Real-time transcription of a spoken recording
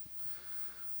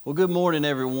Well, good morning,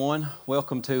 everyone.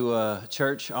 Welcome to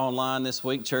church online this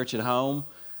week, Church at Home.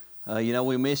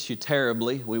 We miss you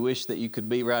terribly. We wish that you could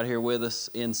be right here with us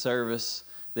in service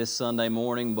this Sunday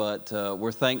morning, but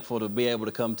we're thankful to be able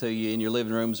to come to you in your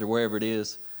living rooms or wherever it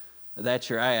is that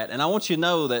you're at. And I want you to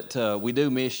know that we do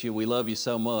miss you. We love you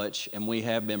so much, and we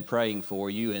have been praying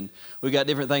for you. And we've got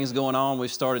different things going on.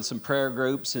 We've started some prayer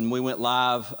groups, and we went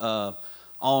live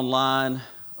online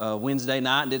Wednesday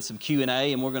night and did some Q&A,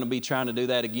 and we're going to be trying to do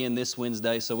that again this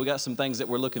Wednesday. So we got some things that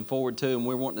we're looking forward to, and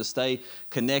we're wanting to stay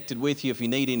connected with you. If you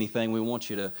need anything, we want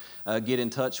you to get in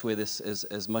touch with us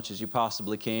as much as you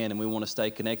possibly can, and we want to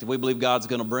stay connected. We believe God's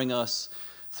going to bring us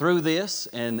through this,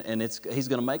 and He's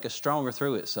going to make us stronger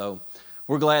through it. So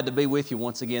we're glad to be with you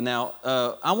once again. Now,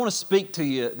 I want to speak to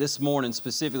you this morning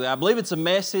specifically. I believe it's a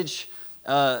message.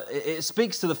 It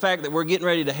speaks to the fact that we're getting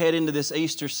ready to head into this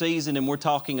Easter season, and we're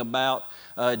talking about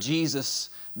Jesus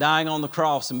dying on the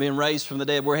cross and being raised from the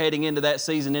dead. We're heading into that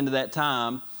season, into that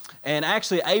time. And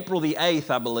actually, April the 8th,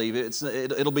 I believe,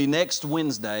 it'll be next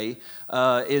Wednesday,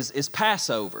 is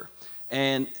Passover.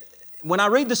 And when I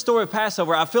read the story of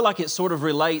Passover, I feel like it sort of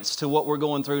relates to what we're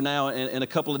going through now in a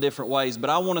couple of different ways. But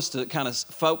I want us to kind of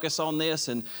focus on this,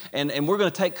 and we're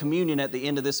going to take communion at the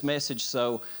end of this message.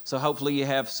 So hopefully you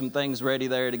have some things ready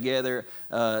there together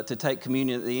to take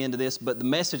communion at the end of this. But the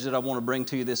message that I want to bring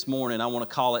to you this morning, I want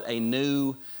to call it a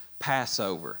new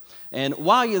Passover. And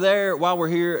while you're there, while we're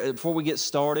here, before we get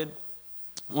started,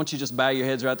 I want you to just bow your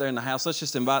heads right there in the house. Let's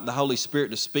just invite the Holy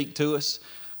Spirit to speak to us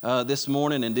this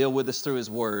morning and deal with us through His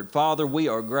Word. Father, we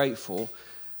are grateful,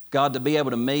 God, to be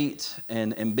able to meet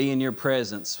and be in Your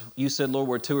presence. You said, Lord,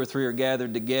 where two or three are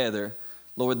gathered together,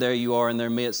 Lord, there You are in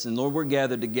their midst. And Lord, we're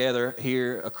gathered together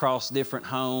here across different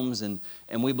homes, and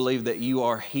we believe that You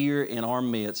are here in our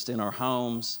midst, in our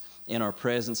homes, in our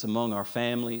presence, among our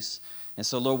families. And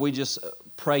so, Lord, we just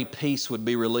pray peace would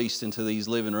be released into these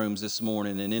living rooms this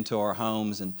morning and into our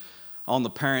homes, and on the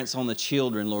parents, on the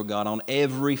children, Lord God, on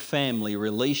every family.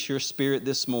 Release Your Spirit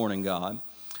this morning, God,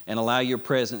 and allow Your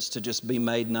presence to just be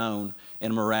made known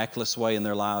in a miraculous way in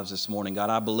their lives this morning. God,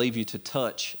 I believe You to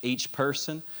touch each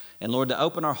person, and Lord, to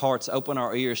open our hearts, open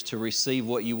our ears to receive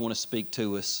what You want to speak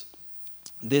to us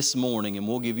this morning, and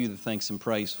we'll give You the thanks and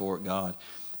praise for it, God,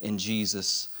 in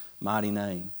Jesus' mighty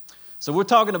name. So we're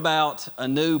talking about a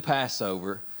new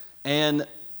Passover, and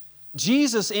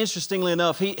Jesus, interestingly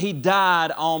enough, he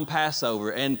died on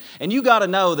Passover. And you got to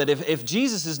know that if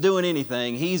Jesus is doing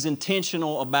anything, He's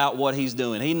intentional about what He's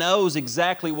doing. He knows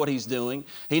exactly what He's doing.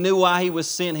 He knew why He was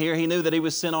sent here. He knew that He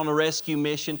was sent on a rescue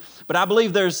mission. But I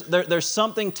believe there's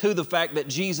something to the fact that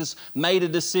Jesus made a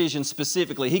decision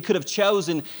specifically. He could have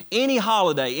chosen any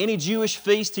holiday, any Jewish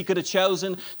feast. He could have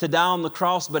chosen to die on the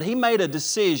cross. But He made a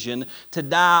decision to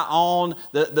die on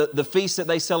the feast that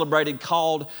they celebrated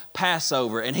called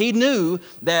Passover. And He knew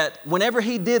that whenever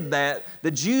He did that, the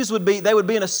Jews would be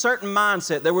in a certain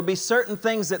mindset. There would be certain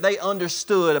things that they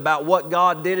understood about what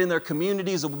God did in their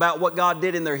communities, about what God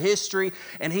did in their history.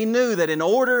 And He knew that in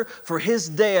order for His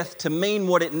death to mean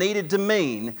what it needed to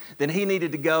mean, then He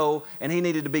needed to go and He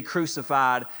needed to be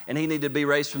crucified and He needed to be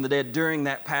raised from the dead during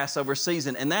that Passover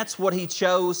season. And that's what He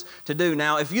chose to do.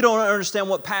 Now, if you don't understand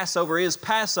what Passover is,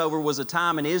 Passover was a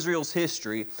time in Israel's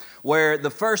history where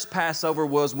the first Passover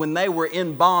was when they were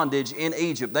in bondage in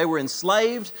Egypt. They were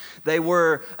enslaved. They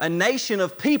were a nation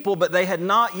of people, but they had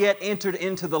not yet entered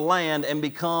into the land and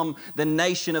become the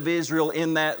nation of Israel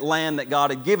in that land that God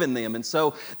had given them. And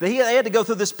so they had to go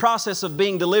through this process of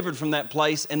being delivered from that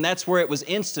place, and that's where it was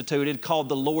instituted, called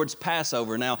the Lord's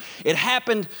Passover. Now, it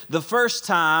happened the first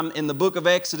time in the book of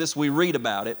Exodus. We read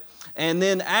about it. And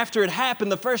then after it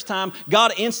happened the first time,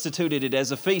 God instituted it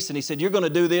as a feast. And He said, you're going to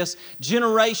do this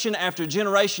generation after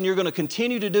generation. You're going to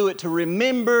continue to do it to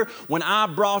remember when I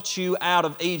brought you out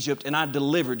of Egypt and I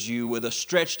delivered you with a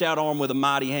stretched out arm with a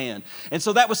mighty hand. And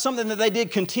so that was something that they did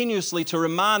continuously to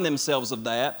remind themselves of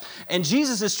that. And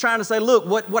Jesus is trying to say, look,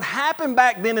 what happened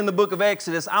back then in the book of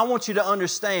Exodus, I want you to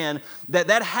understand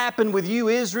that happened with you,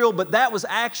 Israel, but that was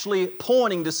actually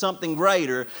pointing to something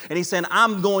greater. And He's saying,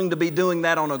 I'm going to be doing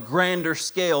that on a grander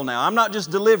scale now. I'm not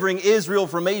just delivering Israel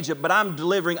from Egypt, but I'm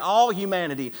delivering all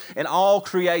humanity and all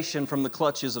creation from the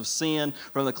clutches of sin,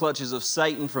 from the clutches of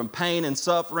Satan, from pain and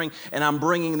suffering, and I'm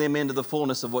bringing them into the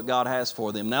fullness of what God has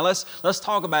for them. Now let's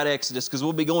talk about Exodus, because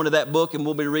we'll be going to that book and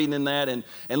we'll be reading in that and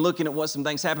looking at what some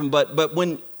things happen. But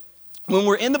when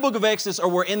we're in the book of Exodus or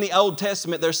we're in the Old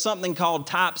Testament, there's something called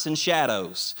types and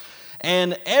shadows.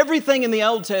 And everything in the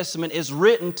Old Testament is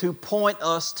written to point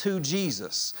us to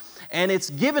Jesus. And it's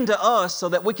given to us so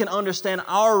that we can understand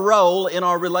our role in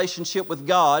our relationship with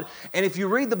God. And if you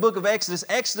read the book of Exodus,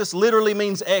 Exodus literally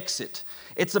means exit.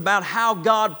 It's about how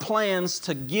God plans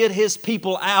to get His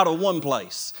people out of one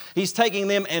place. He's taking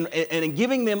them and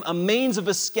giving them a means of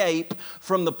escape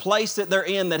from the place that they're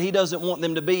in that He doesn't want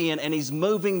them to be in, and He's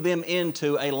moving them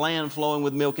into a land flowing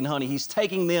with milk and honey. He's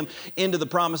taking them into the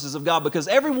promises of God, because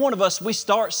every one of us, we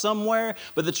start somewhere,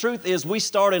 but the truth is we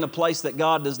start in a place that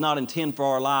God does not intend for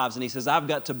our lives, and He says, I've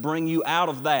got to bring you out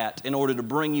of that in order to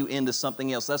bring you into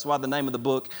something else. That's why the name of the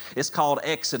book is called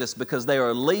Exodus, because they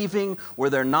are leaving where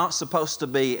they're not supposed to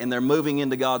be, and they're moving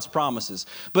into God's promises.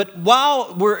 But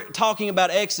while we're talking about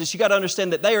Exodus, you got to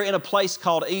understand that they are in a place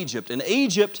called Egypt. And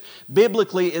Egypt,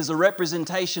 biblically, is a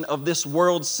representation of this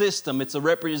world system. It's a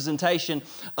representation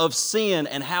of sin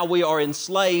and how we are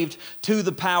enslaved to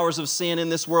the powers of sin in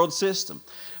this world system.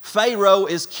 Pharaoh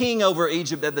is king over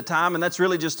Egypt at the time, and that's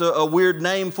really just a weird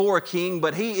name for a king,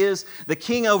 but he is the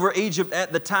king over Egypt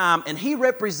at the time, and he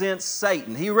represents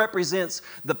Satan. He represents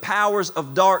the powers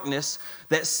of darkness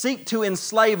that seek to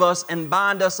enslave us and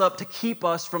bind us up to keep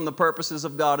us from the purposes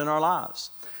of God in our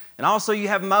lives. And also you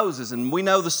have Moses, and we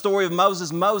know the story of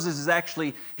Moses. Moses is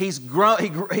actually, he's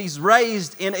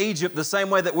raised in Egypt the same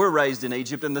way that we're raised in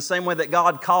Egypt, and the same way that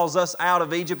God calls us out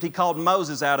of Egypt. He called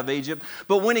Moses out of Egypt.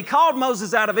 But when He called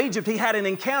Moses out of Egypt, he had an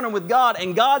encounter with God,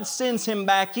 and God sends him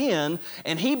back in,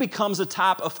 and he becomes a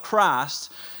type of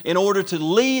Christ in order to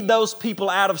lead those people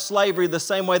out of slavery the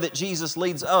same way that Jesus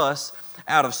leads us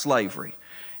out of slavery.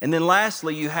 And then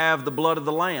lastly, you have the blood of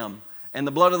the Lamb. And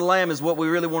the blood of the Lamb is what we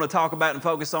really want to talk about and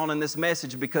focus on in this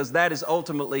message, because that is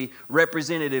ultimately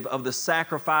representative of the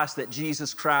sacrifice that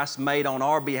Jesus Christ made on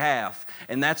our behalf.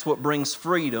 And that's what brings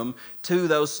freedom to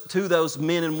those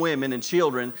men and women and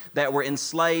children that were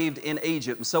enslaved in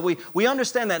Egypt. And so we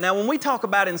understand that. Now, when we talk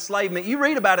about enslavement, you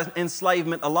read about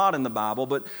enslavement a lot in the Bible,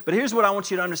 but here's what I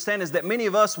want you to understand is that many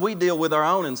of us, we deal with our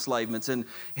own enslavements. And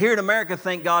here in America,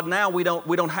 thank God now, we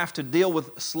don't have to deal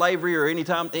with slavery or any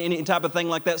type of thing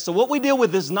like that. So what we deal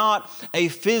with is not a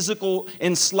physical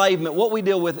enslavement. What we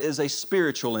deal with is a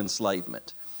spiritual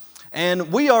enslavement.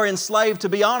 And we are enslaved, to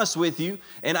be honest with you.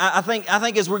 And I think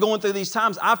as we're going through these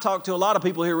times, I've talked to a lot of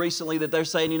people here recently that they're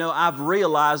saying, I've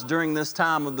realized during this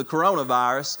time of the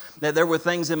coronavirus that there were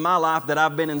things in my life that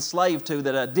I've been enslaved to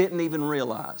that I didn't even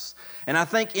realize. And I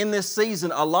think in this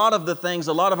season, a lot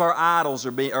of our idols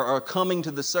are coming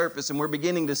to the surface, and we're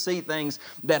beginning to see things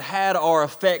that had our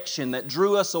affection, that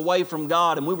drew us away from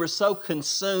God, and we were so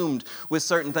consumed with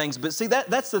certain things. But see,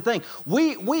 that's the thing.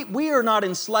 We are not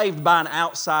enslaved by an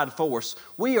outside force.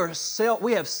 We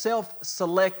have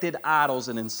self-selected idols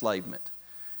and enslavement.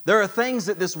 There are things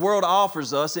that this world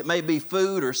offers us. It may be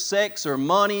food or sex or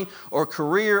money or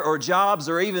career or jobs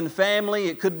or even family.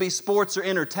 It could be sports or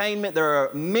entertainment. There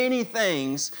are many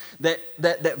things that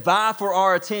vie for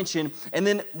our attention. And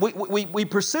then we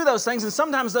pursue those things, and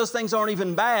sometimes those things aren't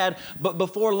even bad, but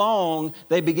before long,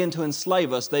 they begin to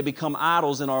enslave us. They become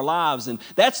idols in our lives. And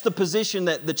that's the position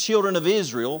that the children of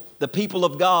Israel, the people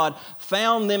of God,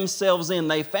 found themselves in.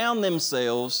 They found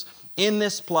themselves in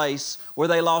this place where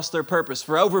they lost their purpose.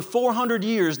 For over 400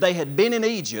 years, they had been in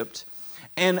Egypt,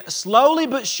 and slowly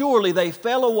but surely they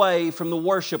fell away from the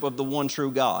worship of the one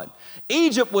true God.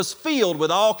 Egypt was filled with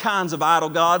all kinds of idol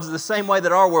gods, the same way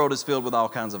that our world is filled with all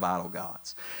kinds of idol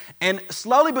gods. And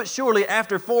slowly but surely,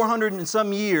 after 400 and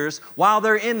some years, while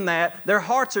they're in that, their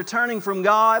hearts are turning from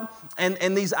God,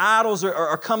 and these idols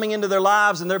are coming into their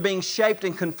lives, and they're being shaped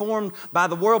and conformed by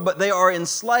the world, but they are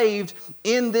enslaved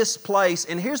in this place.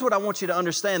 And here's what I want you to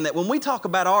understand, that when we talk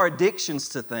about our addictions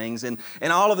to things and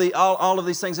all of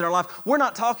these things in our life, we're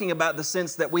not talking about the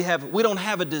sense that we don't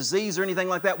have a disease or anything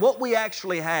like that. What we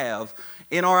actually have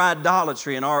in our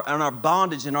idolatry and our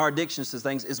bondage and our addictions to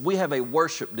things is we have a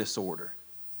worship disorder.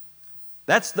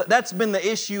 That's been the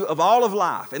issue of all of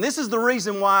life. And this is the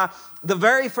reason why the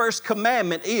very first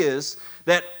commandment is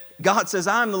that God says,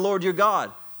 I am the Lord your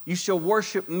God. You shall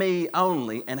worship me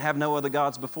only and have no other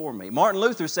gods before me. Martin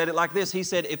Luther said it like this. He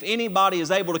said, if anybody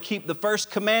is able to keep the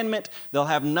first commandment, they'll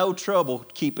have no trouble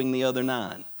keeping the other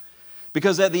 9.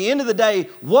 Because at the end of the day,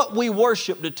 what we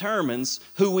worship determines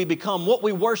who we become. What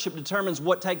we worship determines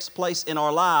what takes place in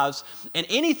our lives. And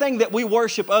anything that we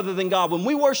worship other than God, when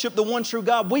we worship the one true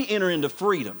God, we enter into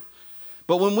freedom.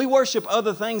 But when we worship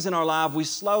other things in our life, we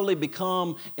slowly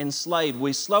become enslaved.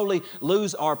 We slowly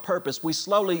lose our purpose. We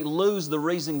slowly lose the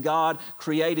reason God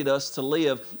created us to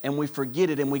live, and we forget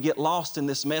it, and we get lost in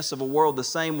this mess of a world the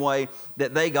same way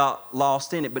that they got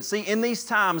lost in it. But see, in these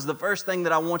times, the first thing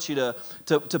that I want you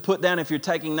to put down, if you're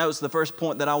taking notes, the first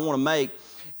point that I want to make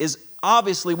is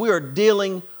obviously we are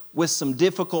dealing with some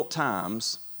difficult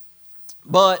times.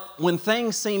 But when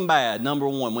things seem bad, number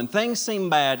one, when things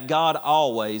seem bad, God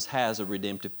always has a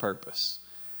redemptive purpose.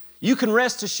 You can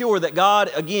rest assured that God,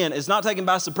 again, is not taken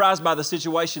by surprise by the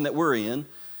situation that we're in.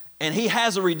 And He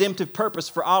has a redemptive purpose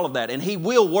for all of that. And He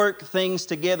will work things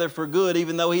together for good.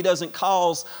 Even though He doesn't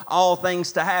cause all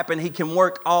things to happen, He can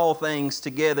work all things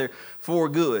together for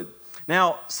good.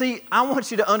 Now, see, I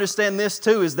want you to understand this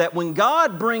too, is that when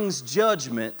God brings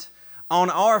judgment on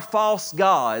our false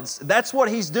gods, that's what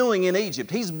He's doing in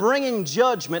Egypt. He's bringing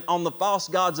judgment on the false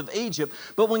gods of Egypt.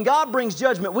 But when God brings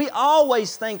judgment, we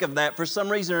always think of that for some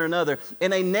reason or another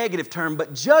in a negative term.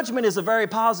 But judgment is a very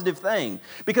positive thing,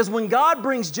 because when God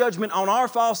brings judgment on our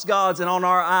false gods and on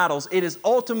our idols, it is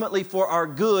ultimately for our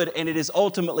good, and it is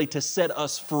ultimately to set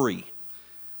us free.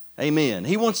 Amen.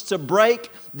 He wants to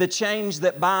break the chains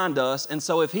that bind us. And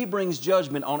so if He brings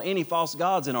judgment on any false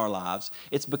gods in our lives,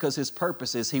 it's because His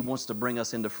purpose is He wants to bring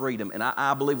us into freedom. And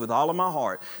I believe with all of my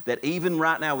heart that even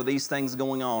right now with these things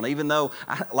going on, even though,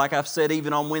 like I've said,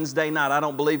 even on Wednesday night, I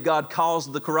don't believe God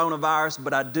caused the coronavirus,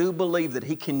 but I do believe that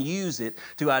He can use it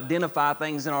to identify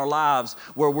things in our lives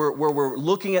where we're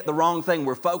looking at the wrong thing,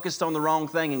 we're focused on the wrong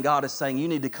thing, and God is saying, you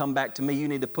need to come back to me, you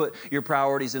need to put your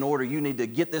priorities in order, you need to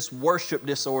get this worship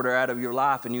disorder out of your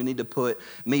life, and you need to put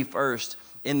me first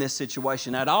in this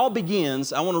situation. Now, it all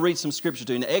begins, I want to read some scripture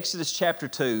to you. In Exodus chapter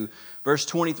 2, verse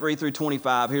 23 through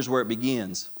 25, here's where it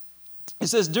begins. It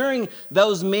says, during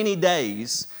those many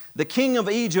days, the king of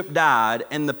Egypt died,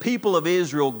 and the people of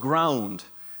Israel groaned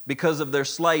because of their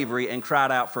slavery and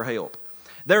cried out for help.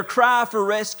 Their cry for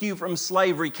rescue from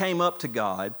slavery came up to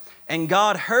God, and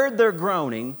God heard their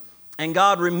groaning, and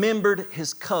God remembered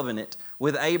His covenant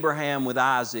with Abraham, with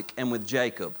Isaac, and with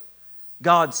Jacob.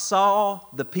 God saw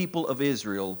the people of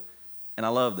Israel, and I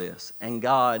love this, and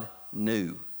God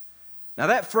knew. Now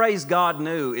that phrase, God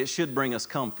knew, it should bring us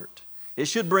comfort. It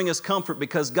should bring us comfort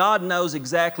because God knows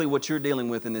exactly what you're dealing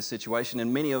with in this situation.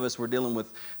 And many of us, we're dealing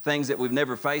with things that we've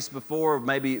never faced before.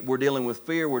 Maybe we're dealing with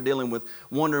fear. We're dealing with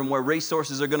wondering where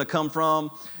resources are going to come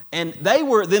from. And they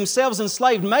were themselves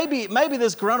enslaved. Maybe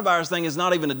this coronavirus thing is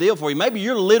not even a deal for you. Maybe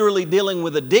you're literally dealing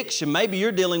with addiction. Maybe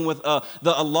you're dealing with a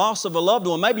loss of a loved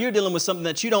one. Maybe you're dealing with something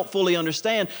that you don't fully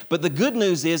understand. But the good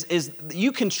news is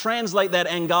you can translate that,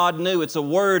 and God knew. It's a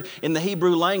word in the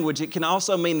Hebrew language. It can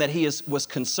also mean that He was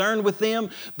concerned with them.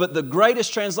 But the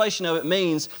greatest translation of it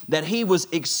means that He was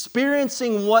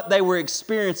experiencing what they were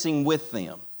experiencing with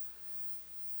them.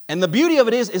 And the beauty of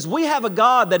it is we have a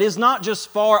God that is not just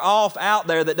far off out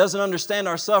there that doesn't understand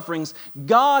our sufferings.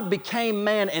 God became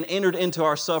man and entered into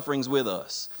our sufferings with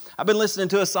us. I've been listening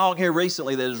to a song here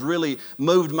recently that has really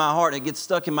moved my heart. It gets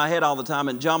stuck in my head all the time.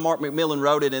 And John Mark McMillan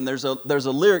wrote it, and there's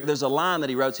a lyric, there's a line that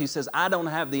he wrote. He says, I don't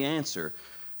have the answer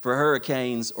for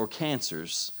hurricanes or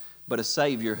cancers, but a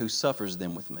Savior who suffers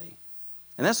them with me.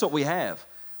 And that's what we have.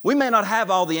 We may not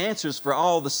have all the answers for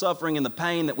all the suffering and the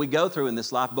pain that we go through in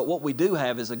this life, but what we do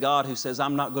have is a God who says,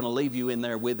 I'm not going to leave you in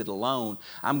there with it alone.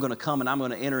 I'm going to come and I'm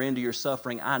going to enter into your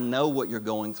suffering. I know what you're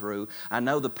going through. I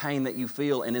know the pain that you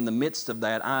feel, and in the midst of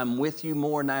that, I'm with you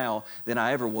more now than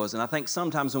I ever was. And I think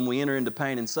sometimes when we enter into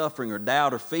pain and suffering or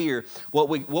doubt or fear, what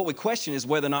we question is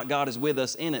whether or not God is with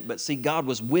us in it. But see, God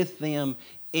was with them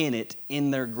in it,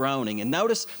 in their groaning. And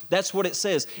notice that's what it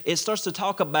says. It starts to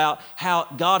talk about how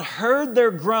God heard their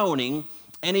groaning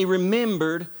and He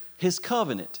remembered His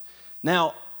covenant.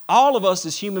 Now, all of us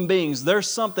as human beings, there's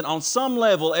something on some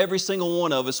level, every single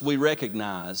one of us, we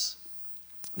recognize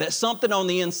that something on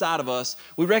the inside of us,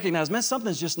 we recognize, man,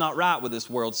 something's just not right with this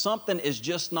world. Something is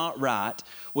just not right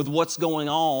with what's going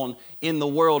on in the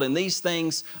world. And these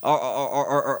things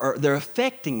they're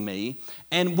affecting me.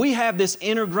 And we have this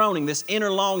inner groaning, this inner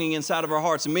longing inside of our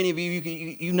hearts. And many of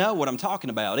you know what I'm talking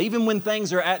about. Even when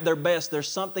things are at their best, there's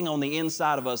something on the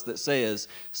inside of us that says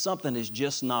something is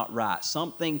just not right.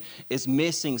 Something is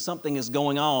missing. Something is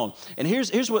going on. And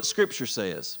here's what Scripture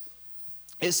says.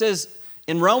 It says,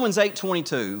 in Romans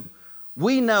 8:22,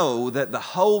 we know that the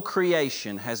whole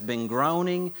creation has been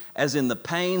groaning as in the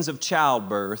pains of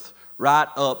childbirth right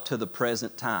up to the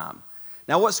present time.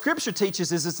 Now what Scripture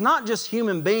teaches is it's not just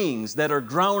human beings that are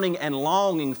groaning and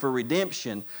longing for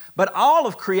redemption, but all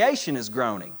of creation is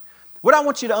groaning. What I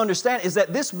want you to understand is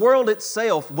that this world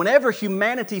itself, whenever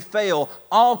humanity fell,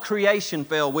 all creation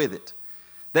fell with it.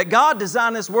 That God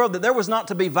designed this world, that there was not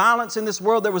to be violence in this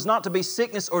world, there was not to be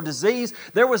sickness or disease,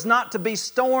 there was not to be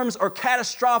storms or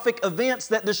catastrophic events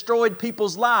that destroyed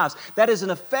people's lives. That is an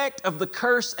effect of the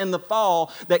curse and the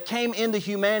fall that came into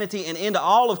humanity and into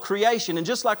all of creation. And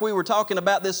just like we were talking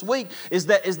about this week, is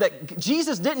that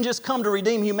Jesus didn't just come to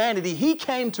redeem humanity, He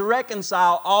came to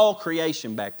reconcile all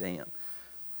creation back to Him.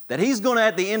 That He's going to,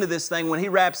 at the end of this thing, when He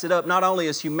wraps it up, not only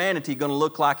is humanity going to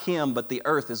look like Him, but the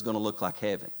earth is going to look like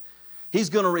heaven. He's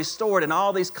going to restore it, and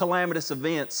all these calamitous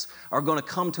events are going to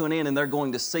come to an end, and they're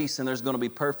going to cease, and there's going to be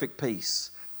perfect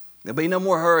peace. There'll be no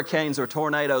more hurricanes or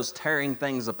tornadoes tearing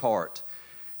things apart.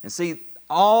 And see,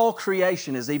 all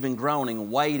creation is even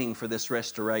groaning, waiting for this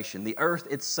restoration. The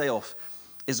earth itself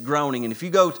is groaning. And if you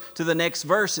go to the next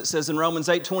verse, it says in Romans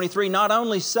 8:23, not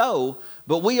only so,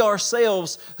 but we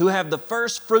ourselves who have the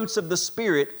first fruits of the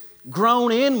Spirit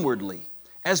groan inwardly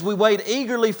as we wait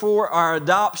eagerly for our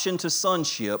adoption to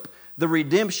sonship, the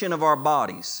redemption of our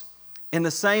bodies. In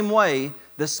the same way,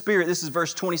 the Spirit, this is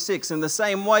verse 26, in the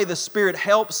same way the Spirit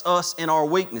helps us in our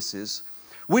weaknesses.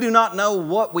 We do not know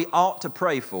what we ought to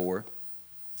pray for,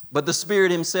 but the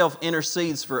Spirit Himself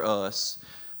intercedes for us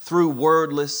through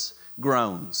wordless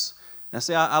groans. Now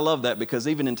see, I love that, because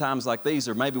even in times like these,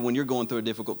 or maybe when you're going through a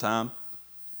difficult time,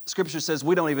 Scripture says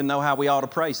we don't even know how we ought to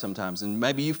pray sometimes. And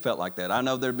maybe you felt like that. I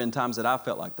know there have been times that I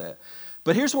felt like that.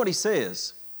 But here's what He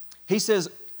says. He says,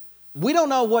 we don't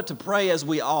know what to pray as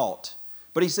we ought.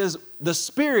 But He says the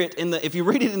Spirit, if you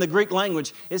read it in the Greek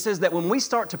language, it says that when we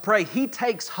start to pray, He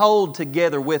takes hold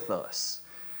together with us.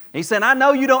 And He's saying, I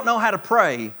know you don't know how to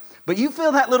pray, but you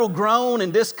feel that little groan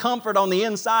and discomfort on the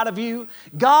inside of you.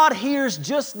 God hears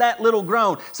just that little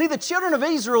groan. See, the children of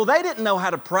Israel, they didn't know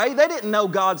how to pray. They didn't know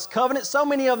God's covenant. So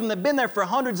many of them had been there for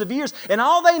hundreds of years, and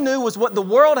all they knew was what the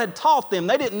world had taught them.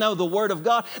 They didn't know the Word of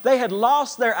God. They had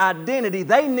lost their identity.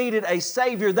 They needed a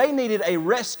Savior. They needed a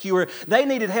rescuer. They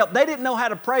needed help. They didn't know how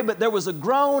to pray, but there was a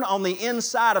groan on the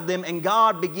inside of them, and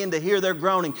God began to hear their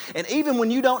groaning. And even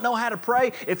when you don't know how to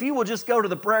pray, if you will just go to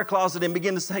the prayer closet and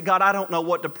begin to say, God, I don't know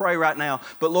what to pray right now,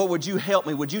 but Lord, would you help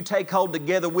me? Would you take hold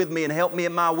together with me and help me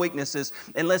in my weaknesses?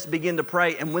 And let's begin to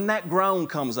pray. And when that groan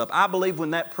comes up, I believe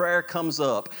when that prayer comes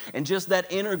up and just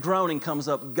that inner groaning comes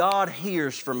up, God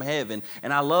hears from heaven.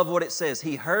 And I love what it says.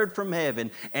 He heard from heaven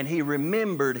and He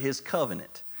remembered His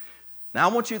covenant. Now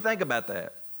I want you to think about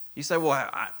that. You say,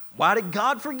 well, why did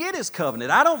God forget His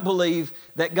covenant? I don't believe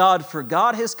that God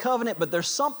forgot His covenant, but there's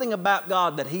something about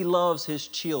God that He loves His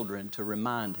children to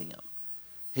remind Him.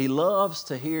 He loves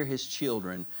to hear His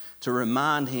children to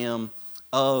remind Him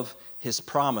of His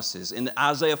promises. In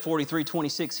Isaiah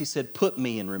 43:26, He said, put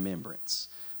me in remembrance.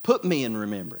 Put me in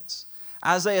remembrance.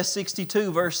 Isaiah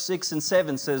 62 verse 6 and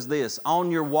 7 says this, on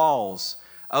your walls,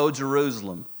 O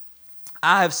Jerusalem,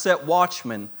 I have set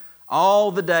watchmen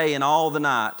all the day and all the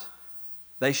night.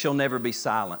 They shall never be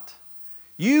silent.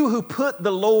 You who put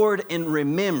the Lord in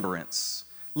remembrance,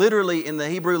 literally in the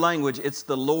Hebrew language, it's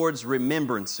the Lord's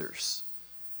remembrancers.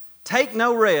 Take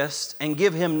no rest and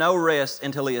give Him no rest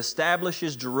until He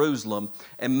establishes Jerusalem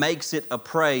and makes it a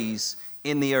praise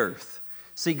in the earth.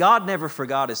 See, God never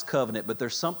forgot His covenant, but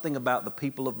there's something about the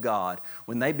people of God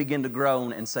when they begin to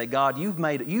groan and say, God, you've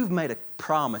made a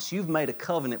promise, you've made a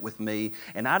covenant with me,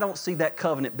 and I don't see that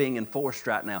covenant being enforced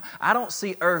right now. I don't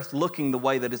see earth looking the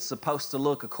way that it's supposed to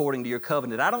look according to your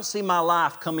covenant. I don't see my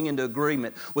life coming into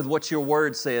agreement with what your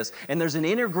word says. And there's an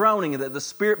inner groaning that the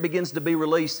Spirit begins to be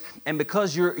released, and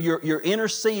because you're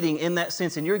interceding in that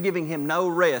sense and you're giving Him no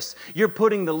rest, you're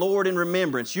putting the Lord in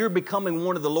remembrance. You're becoming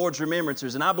one of the Lord's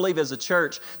remembrancers. And I believe as a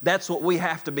church, that's what we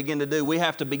have to begin to do. We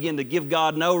have to begin to give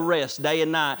God no rest day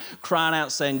and night, crying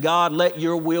out saying, God, let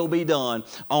your will be done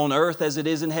on earth as it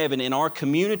is in heaven, in our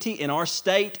community, in our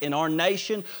state, in our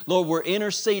nation. Lord, we're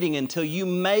interceding until you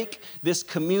make this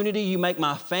community, you make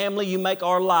my family, you make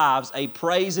our lives a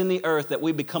praise in the earth, that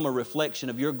we become a reflection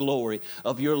of your glory,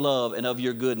 of your love, and of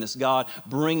your goodness. God,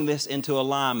 bring this into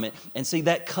alignment. And see,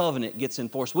 that covenant gets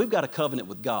enforced. We've got a covenant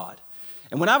with God.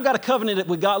 And when I've got a covenant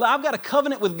with God, I've got a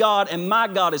covenant with God, and my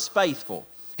God is faithful.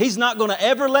 He's not going to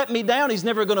ever let me down. He's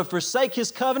never going to forsake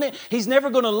His covenant. He's never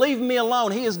going to leave me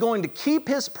alone. He is going to keep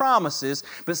His promises.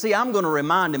 But see, I'm going to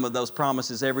remind Him of those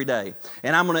promises every day.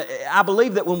 And I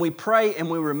believe that when we pray and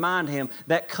we remind Him,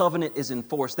 that covenant is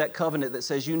enforced. That covenant that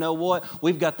says, you know what?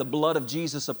 We've got the blood of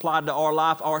Jesus applied to our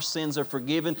life. Our sins are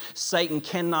forgiven. Satan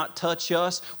cannot touch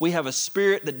us. We have a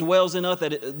Spirit that dwells in us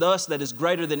that is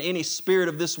greater than any spirit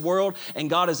of this world. And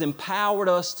God has empowered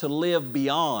us to live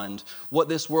beyond what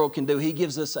this world can do. He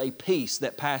gives us a peace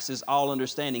that passes all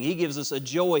understanding. He gives us a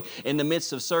joy in the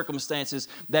midst of circumstances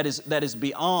that is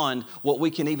beyond what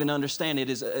we can even understand. It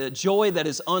is a joy that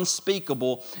is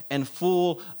unspeakable and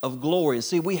full of glory. And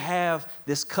see, we have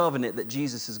this covenant that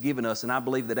Jesus has given us, and I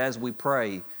believe that as we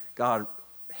pray, God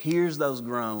hears those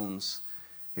groans.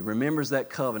 He remembers that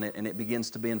covenant, and it begins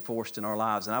to be enforced in our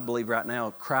lives. And I believe right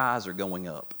now cries are going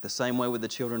up, the same way with the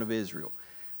children of Israel.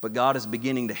 But God is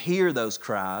beginning to hear those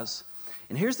cries.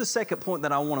 And here's the second point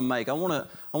that I want to make. I want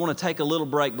to take a little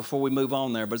break before we move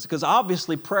on there. But it's because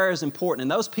obviously prayer is important.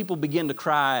 And those people begin to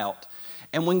cry out.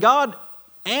 And when God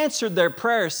answered their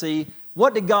prayer, see,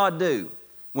 what did God do?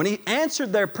 When He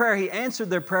answered their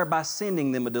prayer by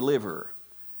sending them a deliverer.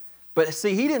 But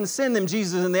see, He didn't send them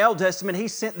Jesus in the Old Testament, He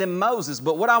sent them Moses.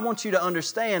 But what I want you to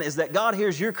understand is that God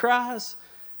hears your cries,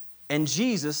 and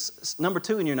Jesus, number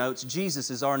 2 in your notes, Jesus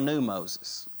is our new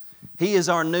Moses. He is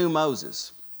our new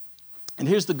Moses. And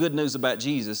here's the good news about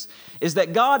Jesus, is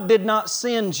that God did not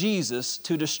send Jesus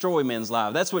to destroy men's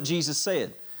lives. That's what Jesus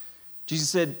said. Jesus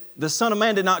said, the Son of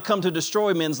Man did not come to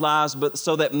destroy men's lives, but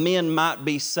so that men might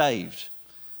be saved.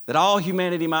 That all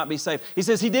humanity might be saved. He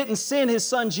says He didn't send His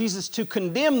Son Jesus to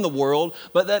condemn the world,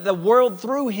 but that the world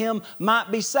through Him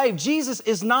might be saved. Jesus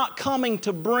is not coming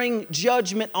to bring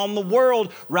judgment on the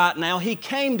world right now. He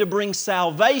came to bring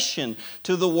salvation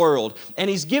to the world. And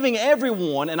He's giving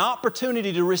everyone an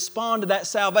opportunity to respond to that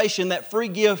salvation, that free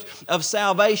gift of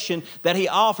salvation that He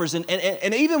offers. And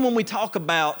even when we talk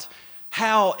about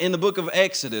how in the book of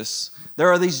Exodus, there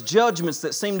are these judgments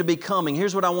that seem to be coming.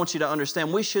 Here's what I want you to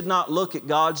understand. We should not look at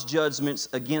God's judgments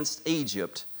against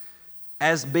Egypt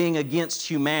as being against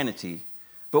humanity,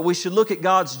 but we should look at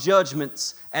God's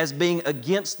judgments as being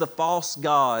against the false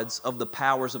gods of the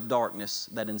powers of darkness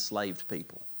that enslaved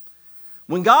people.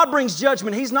 When God brings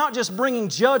judgment, He's not just bringing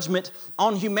judgment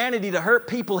on humanity to hurt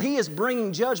people. He is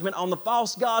bringing judgment on the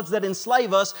false gods that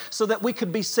enslave us so that we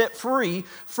could be set free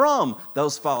from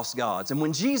those false gods. And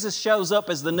when Jesus shows up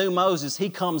as the new Moses, He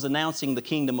comes announcing the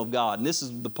kingdom of God. And this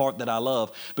is the part that I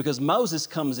love, because Moses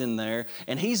comes in there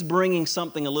and he's bringing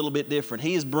something a little bit different.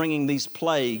 He is bringing these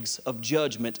plagues of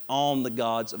judgment on the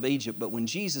gods of Egypt. But when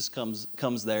Jesus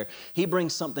comes there, He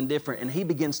brings something different and He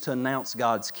begins to announce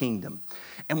God's kingdom.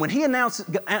 And when He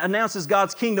announces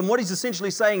God's kingdom, what He's essentially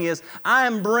saying is, I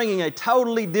am bringing a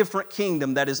totally different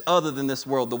kingdom that is other than this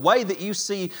world. The way that you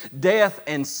see death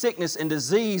and sickness and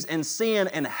disease and sin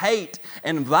and hate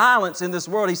and violence in this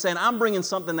world, He's saying, I'm bringing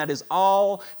something that is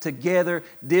altogether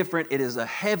different. It is a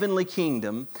heavenly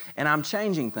kingdom, and I'm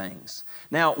changing things.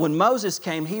 Now, when Moses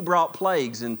came, he brought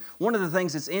plagues. And one of the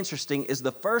things that's interesting is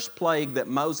the first plague that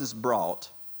Moses brought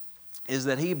is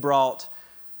that he brought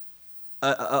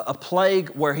a plague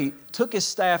where he took his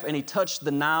staff and he touched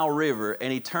the Nile River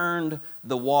and he turned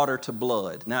the water to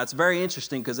blood. Now, it's very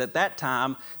interesting because at that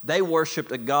time, they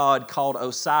worshiped a god called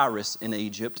Osiris in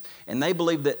Egypt, and they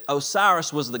believed that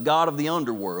Osiris was the god of the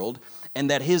underworld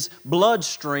and that his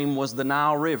bloodstream was the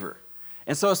Nile River.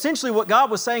 And so essentially what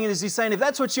God was saying is He's saying, if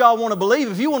that's what y'all want to believe,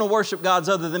 if you want to worship gods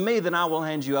other than me, then I will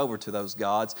hand you over to those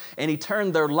gods. And He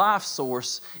turned their life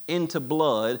source into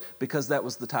blood because that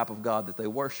was the type of God that they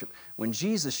worshiped. When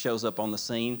Jesus shows up on the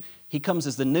scene, He comes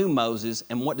as the new Moses,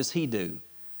 and what does He do?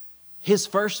 His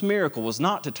first miracle was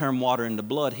not to turn water into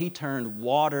blood. He turned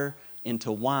water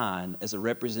into wine as a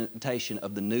representation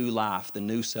of the new life, the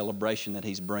new celebration that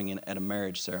He's bringing at a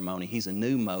marriage ceremony. He's a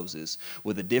new Moses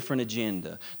with a different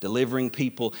agenda, delivering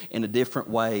people in a different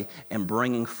way and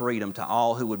bringing freedom to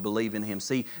all who would believe in Him.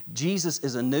 See, Jesus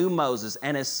is a new Moses,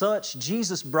 and as such,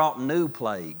 Jesus brought new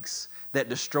plagues that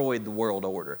destroyed the world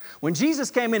order. When Jesus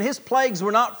came in, His plagues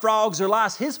were not frogs or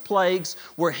lice. His plagues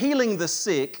were healing the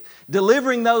sick,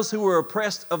 delivering those who were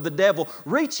oppressed of the devil,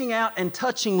 reaching out and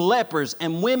touching lepers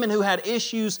and women who had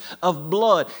issues of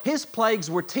blood. His plagues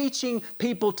were teaching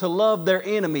people to love their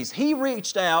enemies. He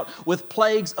reached out with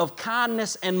plagues of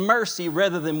kindness and mercy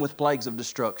rather than with plagues of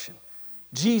destruction.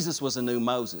 Jesus was a new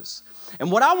Moses. And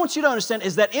what I want you to understand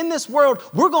is that in this world,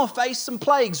 we're going to face some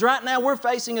plagues. Right now, we're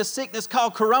facing a sickness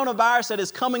called coronavirus that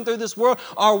is coming through this world.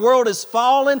 Our world is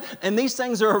fallen, and these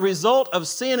things are a result of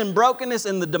sin and brokenness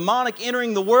and the demonic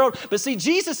entering the world. But see,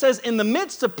 Jesus says in the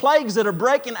midst of plagues that are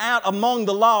breaking out among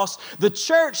the lost, the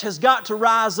church has got to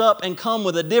rise up and come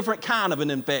with a different kind of an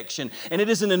infection. And it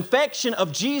is an infection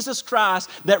of Jesus Christ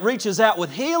that reaches out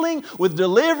with healing, with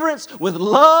deliverance, with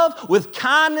love, with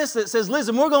kindness, that says,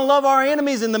 listen, we're going to love our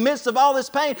enemies in the midst of all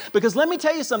this pain. Because let me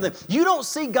tell you something, you don't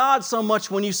see God so much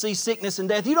when you see sickness and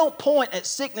death. You don't point at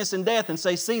sickness and death and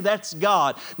say, see, that's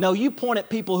God. No, you point at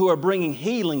people who are bringing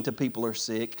healing to people who are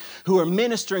sick, who are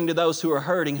ministering to those who are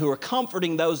hurting, who are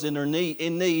comforting those in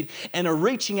need, and are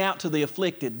reaching out to the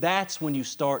afflicted. That's when you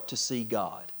start to see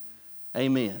God.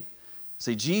 Amen.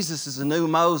 See, Jesus is a new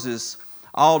Moses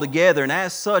altogether. And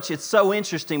as such, it's so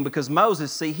interesting because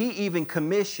Moses, see, he even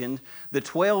commissioned the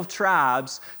 12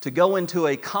 tribes to go into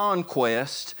a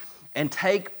conquest and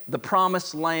take the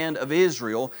promised land of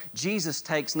Israel. Jesus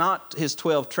takes not his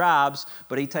 12 tribes,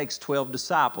 but He takes 12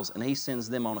 disciples, and He sends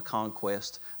them on a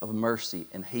conquest of mercy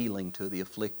and healing to the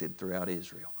afflicted throughout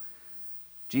Israel.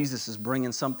 Jesus is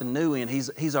bringing something new in.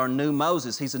 He's our new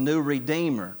Moses. He's a new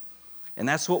Redeemer. And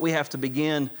that's what we have to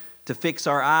begin to fix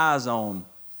our eyes on,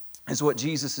 is what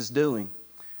Jesus is doing.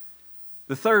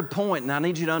 The third point, and I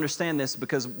need you to understand this,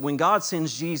 because when God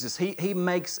sends Jesus, He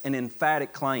makes an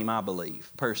emphatic claim, I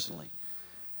believe, personally.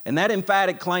 And that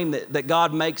emphatic claim that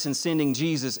God makes in sending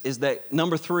Jesus is that,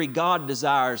 number 3, God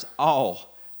desires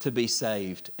all to be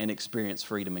saved and experience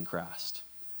freedom in Christ.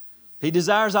 He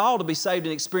desires all to be saved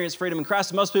and experience freedom in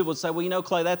Christ. And most people would say, well, you know,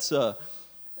 Clay, that's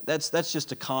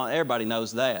just a con. Everybody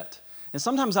knows that. And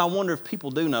sometimes I wonder if people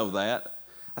do know that.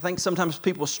 I think sometimes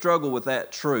people struggle with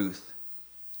that truth.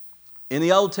 In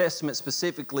the Old Testament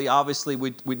specifically, obviously,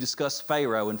 we discussed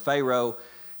Pharaoh. And Pharaoh,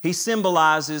 he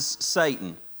symbolizes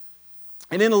Satan.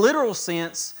 And in a literal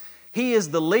sense, he is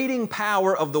the leading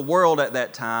power of the world at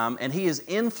that time, and he is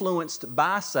influenced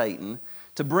by Satan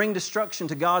to bring destruction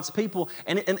to God's people.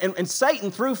 And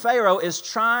Satan, through Pharaoh, is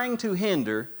trying to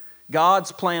hinder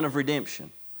God's plan of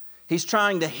redemption. He's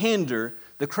trying to hinder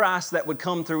the Christ that would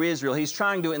come through Israel. He's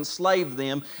trying to enslave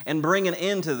them and bring an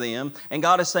end to them. And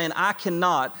God is saying, I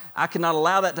cannot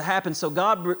allow that to happen. So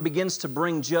God begins to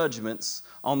bring judgments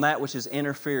on that which is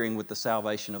interfering with the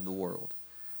salvation of the world.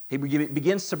 He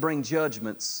begins to bring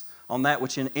judgments on that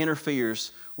which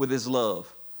interferes with His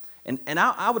love. And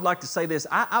I would like to say this.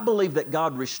 I believe that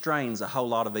God restrains a whole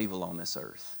lot of evil on this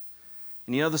earth.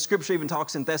 And you know, the Scripture even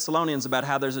talks in Thessalonians about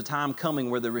how there's a time coming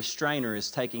where the restrainer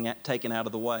is taken out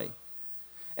of the way.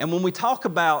 And when we talk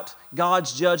about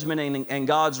God's judgment and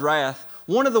God's wrath,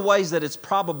 one of the ways that it's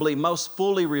probably most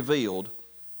fully revealed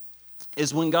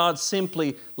is when God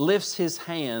simply lifts His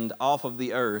hand off of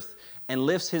the earth and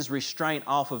lifts His restraint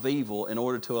off of evil in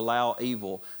order to allow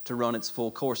evil to run its full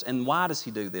course. And why does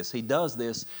He do this? He does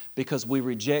this because we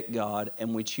reject God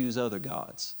and we choose other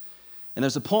gods. And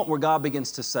there's a point where God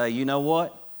begins to say, you know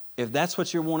what? If that's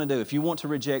what you want to do, if you want to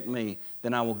reject me,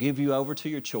 then I will give you over to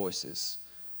your choices.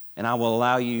 And I will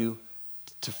allow you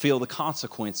to feel the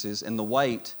consequences and the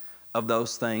weight of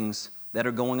those things that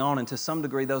are going on. And to some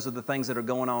degree, those are the things that are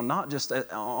going on, not just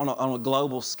on a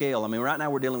global scale. I mean, right now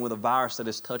we're dealing with a virus that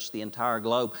has touched the entire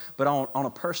globe. But on a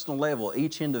personal level,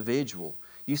 each individual,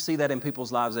 you see that in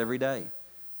people's lives every day.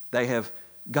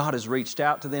 God has reached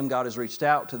out to them. God has reached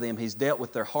out to them. He's dealt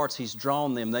with their hearts. He's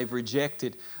drawn them. They've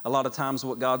rejected a lot of times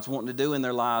what God's wanting to do in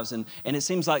their lives. And it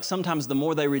seems like sometimes the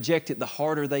more they reject it, the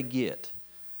harder they get.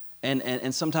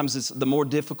 And sometimes it's the more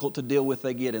difficult to deal with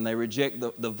they get, and they reject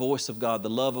the voice of God, the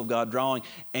love of God drawing.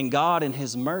 And God in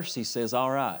His mercy says,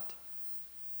 all right,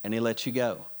 and He lets you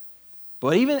go.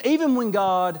 But even when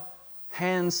God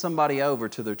hands somebody over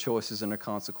to their choices and their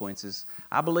consequences,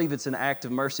 I believe it's an act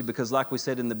of mercy because like we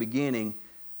said in the beginning,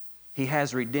 He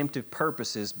has redemptive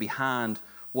purposes behind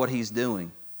what He's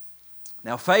doing.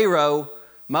 Now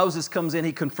Moses comes in,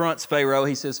 he confronts Pharaoh.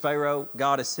 He says, Pharaoh,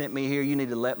 God has sent me here. You need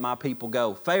to let my people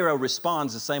go. Pharaoh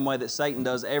responds the same way that Satan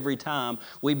does every time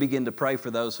we begin to pray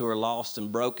for those who are lost and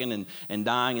broken and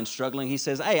dying and struggling. He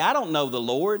says, hey, I don't know the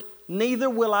Lord, neither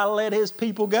will I let His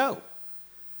people go.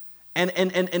 And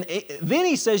then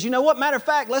he says, you know what, matter of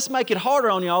fact, let's make it harder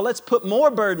on y'all. Let's put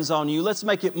more burdens on you. Let's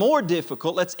make it more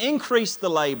difficult. Let's increase the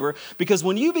labor. Because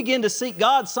when you begin to seek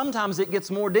God, sometimes it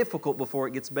gets more difficult before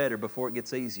it gets better, before it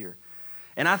gets easier.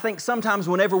 And I think sometimes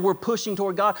whenever we're pushing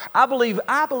toward God, I believe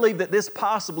that this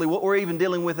possibly, what we're even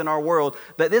dealing with in our world,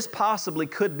 that this possibly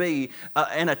could be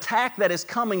an attack that is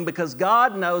coming because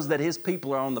God knows that His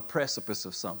people are on the precipice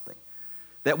of something.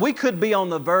 That we could be on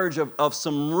the verge of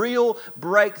some real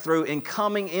breakthrough in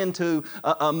coming into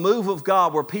a move of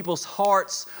God where people's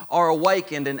hearts are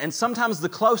awakened. And sometimes the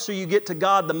closer you get to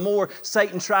God, the more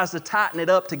Satan tries to tighten it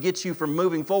up to get you from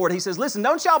moving forward. He says, listen,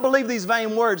 don't y'all believe these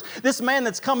vain words. This man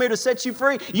that's come here to set you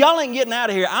free, y'all ain't getting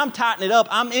out of here. I'm tightening it up.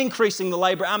 I'm increasing the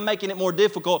labor. I'm making it more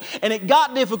difficult. And it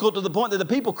got difficult to the point that the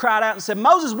people cried out and said,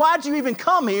 Moses, why'd you even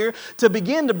come here to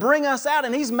begin to bring us out?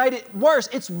 And He's made it worse.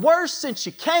 It's worse since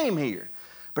you came here.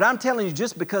 But I'm telling you,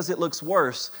 just because it looks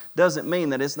worse doesn't mean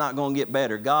that it's not going to get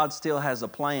better. God still has a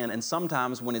plan, and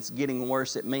sometimes when it's getting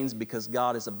worse, it means because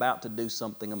God is about to do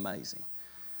something amazing.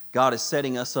 God is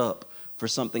setting us up for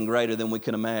something greater than we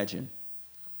can imagine.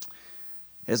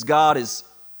 As God is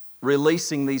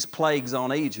releasing these plagues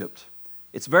on Egypt,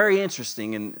 it's very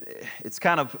interesting, and it's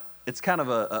kind of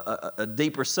a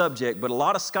deeper subject, but a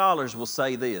lot of scholars will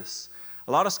say this.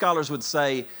 A lot of scholars would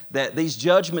say that these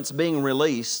judgments being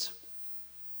released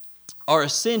are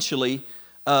essentially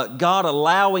God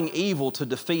allowing evil to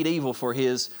defeat evil for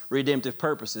His redemptive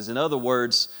purposes. In other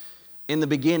words, in the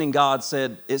beginning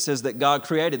it says that God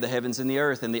created the heavens and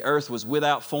the earth was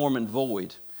without form and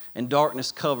void, and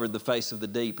darkness covered the face of the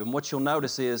deep. And what you'll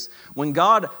notice is when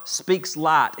God speaks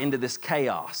light into this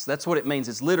chaos, that's what it means.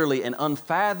 It's literally an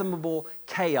unfathomable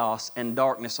chaos and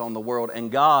darkness on the world,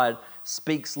 and God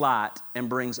speaks light and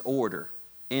brings order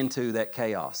into that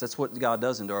chaos. That's what God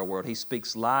does into our world. He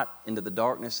speaks light into the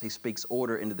darkness. He speaks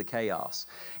order into the chaos.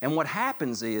 And what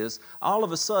happens is, all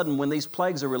of a sudden, when these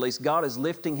plagues are released, God is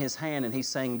lifting His hand and He's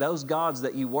saying, those gods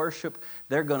that you worship,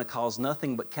 they're going to cause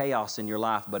nothing but chaos in your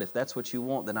life. But if that's what you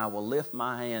want, then I will lift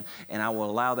my hand and I will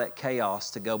allow that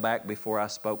chaos to go back before I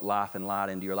spoke life and light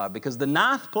into your life. Because the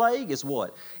ninth plague is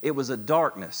what? It was a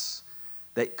darkness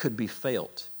that could be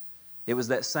felt. It was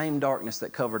that same darkness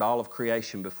that covered all of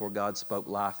creation before God spoke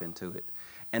life into it.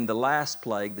 And the last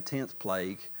plague, the 10th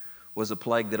plague, was a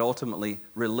plague that ultimately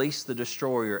released the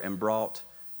destroyer and brought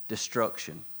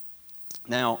destruction.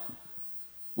 Now,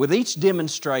 with each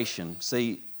demonstration,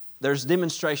 see, there's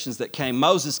demonstrations that came.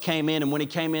 Moses came in, and when he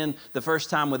came in the first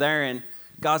time with Aaron,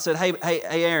 God said, hey,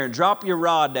 Aaron, drop your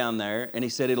rod down there. And he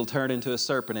said, it'll turn into a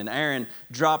serpent. And Aaron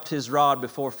dropped his rod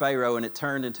before Pharaoh, and it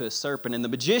turned into a serpent. And the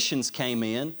magicians came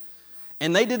in,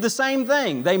 and they did the same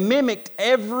thing. They mimicked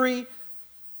every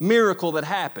miracle that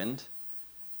happened,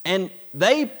 and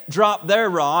they dropped their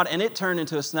rod, and it turned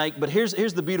into a snake. But here's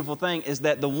the beautiful thing, is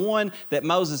that the one that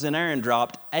Moses and Aaron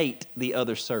dropped ate the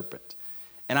other serpent.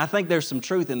 And I think there's some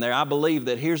truth in there. I believe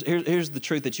that here's the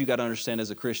truth that you got to understand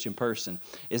as a Christian person,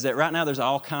 is that right now there's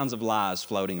all kinds of lies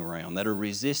floating around that are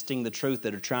resisting the truth,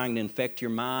 that are trying to infect your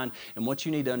mind. And what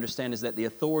you need to understand is that the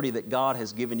authority that God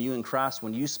has given you in Christ,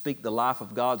 when you speak the life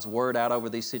of God's Word out over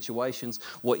these situations,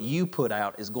 what you put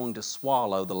out is going to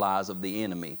swallow the lies of the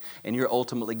enemy. And you're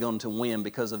ultimately going to win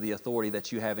because of the authority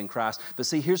that you have in Christ. But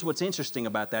see, here's what's interesting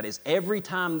about that, is every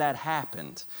time that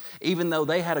happened, even though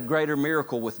they had a greater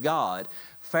miracle with God,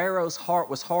 Pharaoh's heart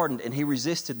was hardened, and he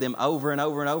resisted them over and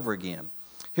over and over again.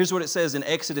 Here's what it says in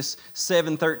Exodus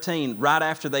 7:13, right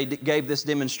after they gave this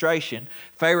demonstration.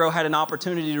 Pharaoh had an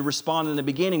opportunity to respond in the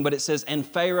beginning, but it says, and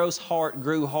Pharaoh's heart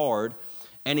grew hard,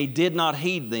 and he did not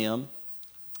heed them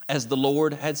as the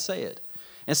Lord had said.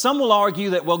 And some will argue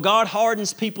that, well, God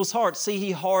hardens people's hearts. See,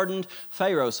 He hardened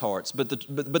Pharaoh's hearts. But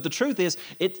the truth is,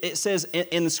 it says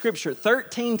in the Scripture,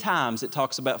 13 times it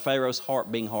talks about Pharaoh's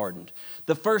heart being hardened.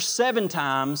 The first 7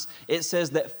 times it says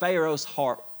that Pharaoh's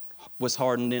heart was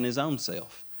hardened in his own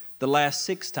self. The last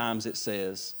 6 times it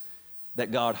says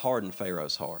that God hardened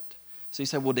Pharaoh's heart. So you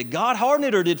say, well, did God harden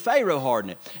it or did Pharaoh harden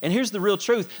it? And here's the real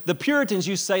truth. The Puritans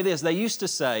used to say this. They used to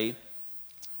say,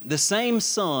 the same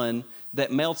sun that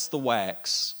melts the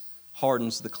wax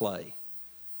hardens the clay.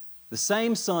 The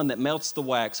same sun that melts the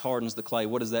wax hardens the clay.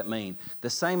 What does that mean? The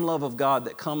same love of God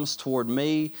that comes toward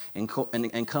me and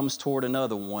comes toward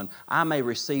another one, I may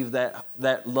receive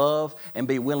that love and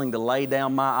be willing to lay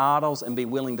down my idols and be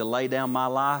willing to lay down my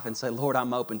life and say, Lord,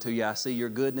 I'm open to you. I see your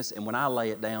goodness. And when I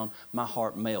lay it down, my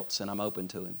heart melts and I'm open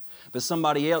to Him. But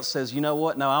somebody else says, you know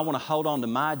what? No, I want to hold on to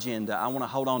my agenda. I want to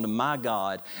hold on to my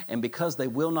God. And because they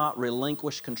will not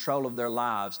relinquish control of their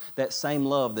lives, that same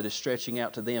love that is stretching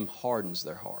out to them hardens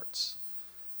their hearts.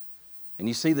 And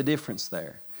you see the difference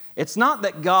there. It's not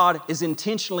that God is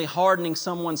intentionally hardening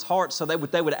someone's heart so they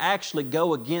would actually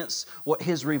go against what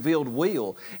His revealed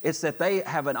will. It's that they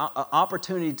have an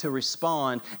opportunity to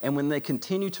respond, and when they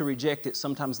continue to reject it,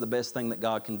 sometimes the best thing that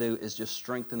God can do is just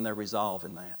strengthen their resolve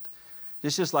in that.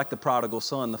 It's just like the prodigal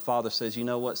son. The father says, you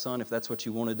know what, son, if that's what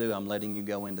you want to do, I'm letting you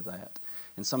go into that.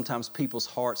 And sometimes people's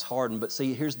hearts harden. But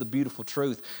see, here's the beautiful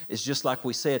truth. It's just like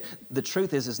we said. The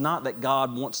truth is not that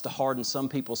God wants to harden some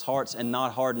people's hearts and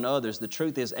not harden others. The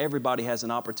truth is everybody has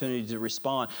an opportunity to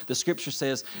respond. The Scripture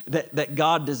says that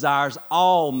God desires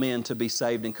all men to be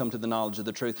saved and come to the knowledge of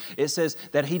the truth. It says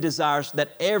that He desires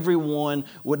that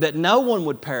that no one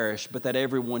would perish, but that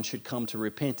everyone should come to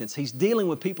repentance. He's dealing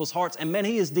with people's hearts. And man,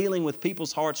 He is dealing with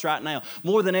people's hearts right now.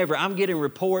 More than ever, I'm getting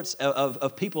reports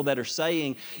of people that are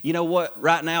saying, you know what,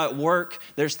 right now at work,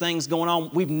 there's things going on.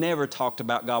 We've never talked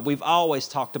about God. We've always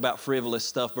talked about frivolous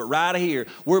stuff. But right here,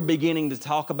 we're beginning to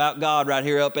talk about God right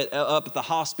here up at the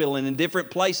hospital and in different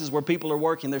places where people are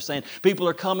working. They're saying, people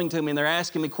are coming to me and they're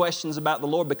asking me questions about the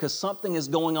Lord because something is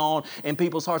going on in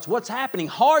people's hearts. What's happening?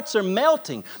 Hearts are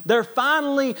melting. They're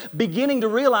finally beginning to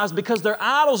realize because their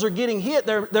idols are getting hit.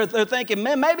 They're thinking,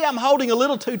 man, maybe I'm holding a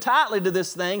little too tightly to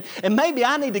this thing, and maybe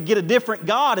I need to get a different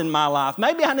God in my life.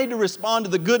 Maybe I need to respond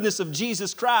to the goodness of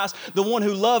Jesus Christ, the one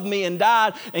who loved me and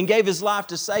died and gave His life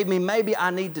to save me. Maybe I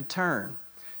need to turn.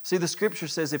 See, the Scripture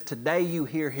says, if today you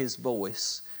hear His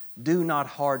voice, do not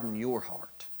harden your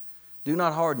heart. Do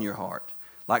not harden your heart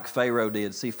like Pharaoh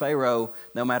did. See, Pharaoh,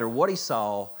 no matter what he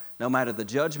saw, no matter the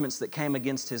judgments that came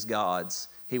against his gods,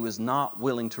 he was not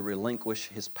willing to relinquish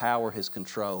his power, his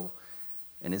control,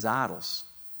 and his idols.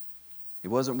 He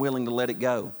wasn't willing to let it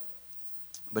go.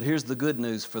 But here's the good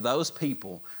news for those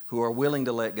people who are willing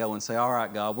to let go and say, all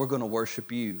right, God, we're going to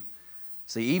worship you.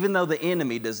 See, even though the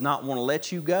enemy does not want to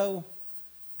let you go,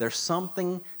 There's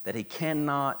something that he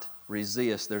cannot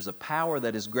resist. There's a power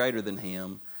that is greater than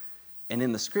him. And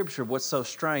in the Scripture, what's so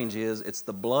strange is it's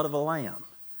the blood of a lamb.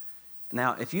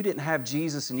 Now, if you didn't have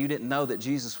Jesus and you didn't know that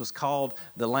Jesus was called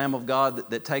the Lamb of God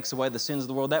that takes away the sins of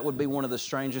the world, that would be one of the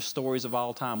strangest stories of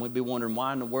all time. We'd be wondering,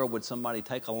 why in the world would somebody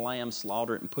take a lamb,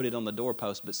 slaughter it, and put it on the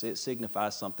doorpost? But see, it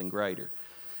signifies something greater.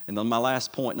 And then my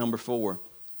last point, number 4,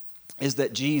 is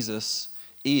that Jesus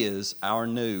is our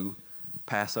new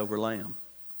Passover lamb.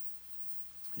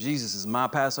 Jesus is my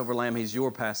Passover lamb. He's your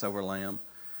Passover lamb.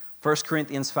 1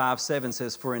 Corinthians 5:7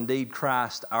 says, "For indeed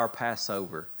Christ, our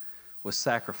Passover, was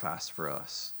sacrificed for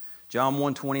us." John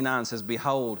 1:29 says,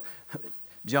 "Behold,"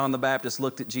 John the Baptist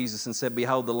looked at Jesus and said,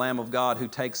 "Behold the Lamb of God who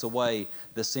takes away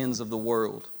the sins of the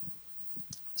world."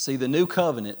 See, the new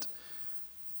covenant,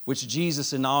 which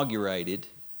Jesus inaugurated,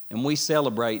 and we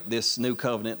celebrate this new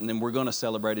covenant, and then we're going to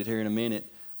celebrate it here in a minute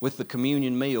with the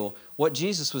communion meal. What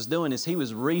Jesus was doing is he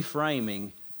was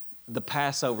reframing the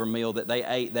Passover meal that they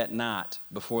ate that night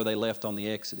before they left on the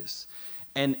Exodus.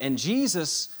 And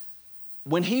Jesus,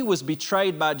 when he was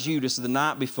betrayed by Judas the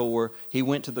night before he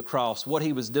went to the cross, what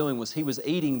he was doing was he was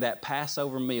eating that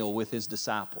Passover meal with his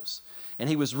disciples. And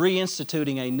he was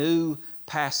reinstituting a new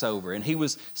Passover. And he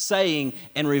was saying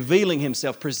and revealing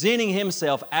himself, presenting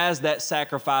himself as that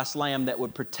sacrificed lamb that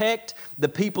would protect the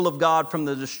people of God from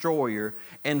the destroyer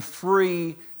and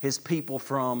free his people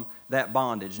from that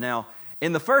bondage. Now,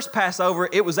 in the first Passover,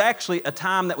 it was actually a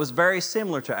time that was very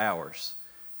similar to ours.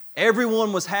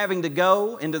 Everyone was having to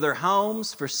go into their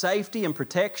homes for safety and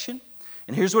protection.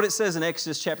 And here's what it says in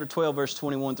Exodus chapter 12, verse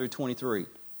 21 through 23.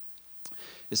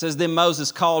 It says, "Then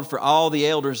Moses called for all the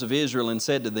elders of Israel and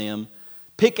said to them,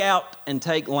 'Pick out and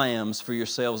take lambs for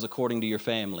yourselves according to your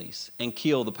families, and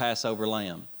kill the Passover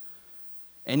lamb.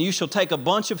 And you shall take a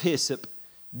bunch of hyssop,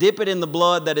 dip it in the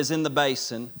blood that is in the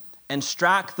basin, and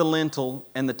strike the lintel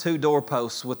and the 2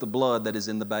 doorposts with the blood that is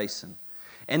in the basin.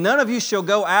 And none of you shall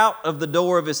go out of the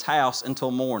door of his house until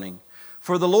morning.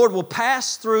 For the Lord will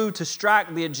pass through to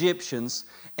strike the Egyptians,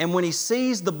 and when he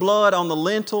sees the blood on the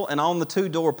lintel and on the 2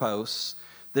 doorposts,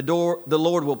 the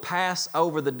Lord will pass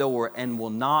over the door and will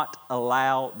not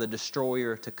allow the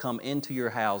destroyer to come into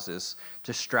your houses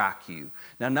to strike you.'"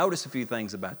 Now notice a few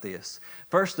things about this.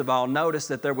 First of all, notice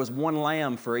that there was 1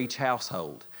 lamb for each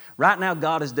household. Right now,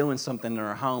 God is doing something in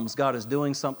our homes. God is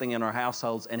doing something in our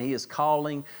households, and he is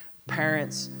calling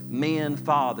parents, men,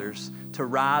 fathers to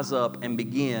rise up and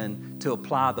begin to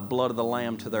apply the blood of the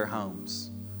Lamb to their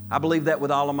homes. I believe that with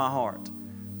all of my heart.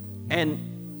 And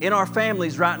in our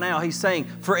families right now, he's saying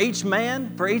for each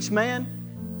man,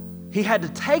 he had to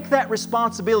take that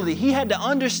responsibility. He had to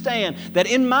understand that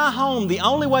in my home, the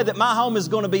only way that my home is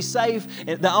going to be safe,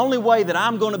 and the only way that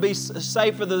I'm going to be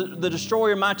safe for the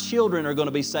destroyer, my children are going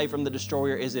to be safe from the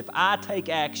destroyer, is if I take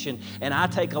action and I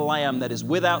take a lamb that is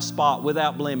without spot,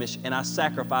 without blemish, and I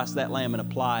sacrifice that lamb and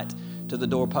apply it to the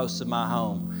doorposts of my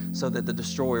home so that the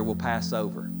destroyer will pass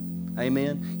over.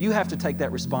 Amen? You have to take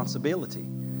that responsibility.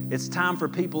 It's time for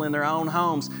people in their own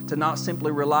homes to not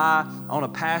simply rely on a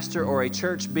pastor or a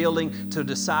church building to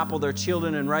disciple their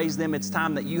children and raise them. It's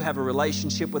time that you have a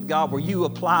relationship with God where you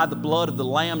apply the blood of the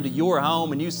Lamb to your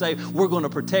home and you say, we're going to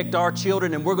protect our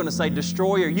children, and we're going to say,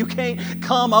 destroyer, you can't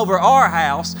come over our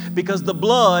house because the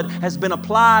blood has been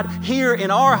applied here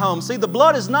in our home. See, the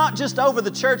blood is not just over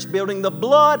the church building. The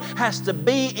blood has to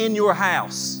be in your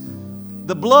house.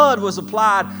 The blood was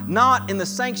applied not in the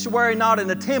sanctuary, not in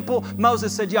the temple.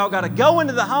 Moses said, y'all got to go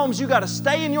into the homes. You got to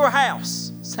stay in your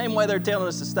house. Same way they're telling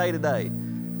us to stay today.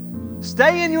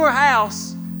 Stay in your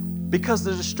house because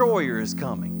the destroyer is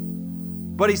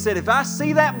coming. But he said, if I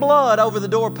see that blood over the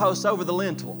doorpost, over the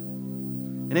lintel,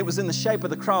 and it was in the shape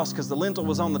of the cross because the lintel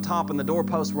was on the top and the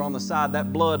doorposts were on the side,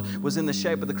 that blood was in the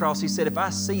shape of the cross. He said, if I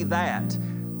see that,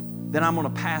 then I'm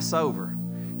going to pass over.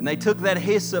 And they took that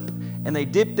hyssop and they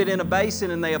dipped it in a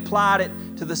basin and they applied it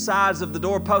to the sides of the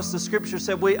doorposts. The scripture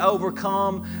said we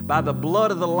overcome by the blood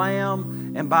of the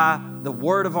Lamb and by the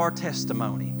word of our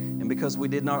testimony. And because we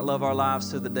did not love our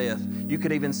lives to the death. You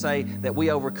could even say that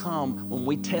we overcome when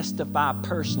we testify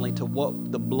personally to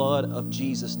what the blood of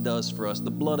Jesus does for us. The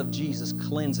blood of Jesus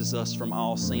cleanses us from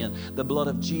all sin. The blood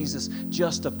of Jesus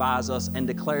justifies us and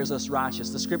declares us righteous.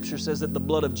 The scripture says that the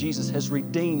blood of Jesus has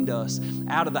redeemed us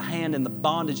out of the hand and the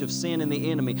bondage of sin and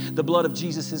the enemy. The blood of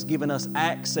Jesus has given us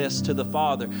access to the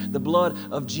Father. The blood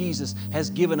of Jesus has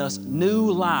given us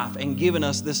new life and given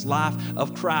us this life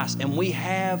of Christ. And we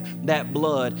have that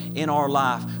blood in our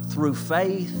life through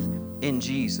faith in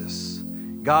Jesus.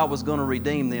 God was going to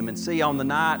redeem them. And see, on the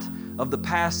night of the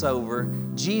Passover,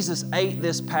 Jesus ate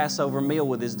this Passover meal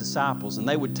with his disciples, and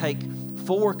they would take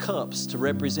 4 cups to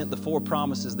represent the 4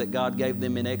 promises that God gave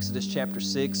them in Exodus chapter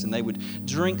 6, and they would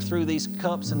drink through these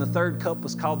cups, and the 3rd cup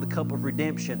was called the cup of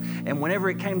redemption. And whenever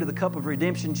it came to the cup of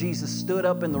redemption, Jesus stood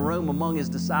up in the room among his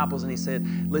disciples and he said,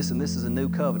 listen, this is a new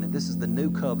covenant. This is the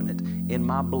new covenant in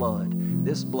my blood.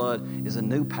 This blood is a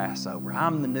new Passover.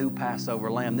 I'm the new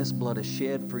Passover lamb. This blood is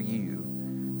shed for you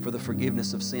for the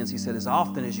forgiveness of sins. He said, as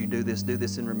often as you do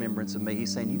this in remembrance of me.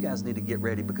 He's saying, you guys need to get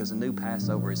ready because a new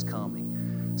Passover is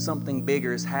coming. Something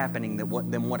bigger is happening than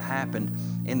what happened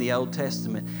in the Old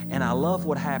Testament. And I love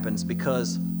what happens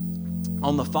because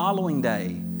on the following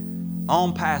day,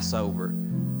 on Passover,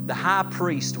 the high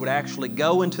priest would actually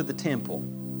go into the temple.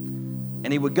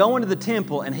 And he would go into the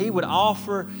temple and he would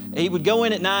go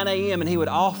in at 9 a.m. and he would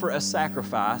offer a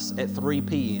sacrifice at 3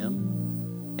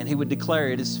 p.m. and he would declare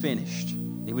it is finished.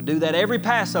 He would do that every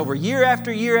Passover, year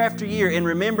after year after year. In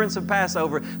remembrance of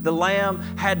Passover, the lamb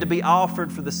had to be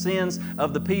offered for the sins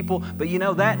of the people. But you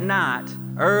know, that night,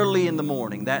 early in the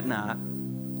morning, that night,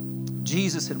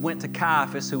 Jesus had went to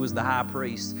Caiaphas, who was the high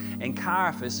priest. And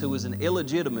Caiaphas, who was an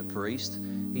illegitimate priest,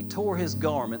 he tore his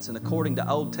garments. And according to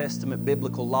Old Testament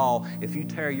biblical law, if you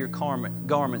tear your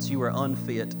garments, you are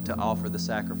unfit to offer the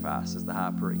sacrifice as the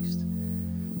high priest.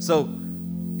 So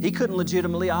he couldn't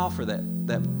legitimately offer that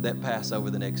Passover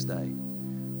the next day.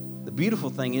 The beautiful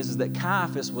thing is that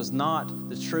Caiaphas was not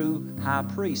the true high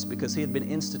priest because he had been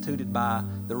instituted by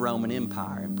the Roman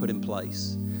Empire and put in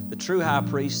place. The true high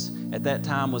priest at that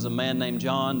time was a man named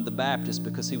John the Baptist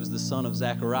because he was the son of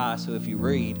Zacharias, who if you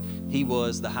read, he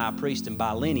was the high priest, and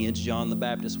by lineage, John the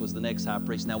Baptist was the next high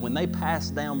priest. Now, when they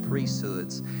passed down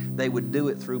priesthoods, they would do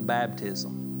it through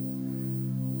baptism.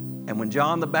 And when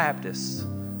John the Baptist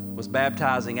was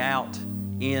baptizing out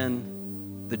in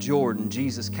the Jordan,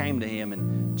 Jesus came to him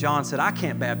and John said, I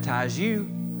can't baptize you.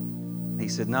 And he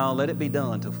said, no, let it be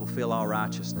done to fulfill all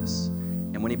righteousness.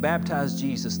 And when he baptized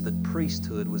Jesus, the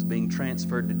priesthood was being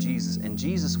transferred to Jesus. And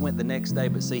Jesus went the next day.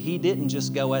 But see, he didn't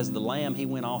just go as the lamb. He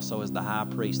went also as the high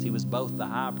priest. He was both the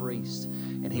high priest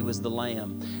and he was the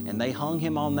lamb. And they hung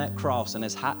him on that cross. And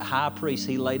as high priest,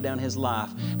 he laid down his life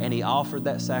and he offered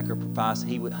that sacrifice.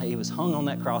 He was hung on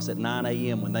that cross at 9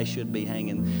 a.m. when they should be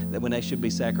when they should be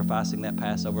sacrificing that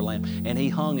Passover lamb. And he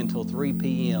hung until 3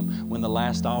 p.m. when the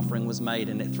last offering was made.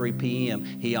 And at 3 p.m.,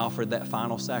 he offered that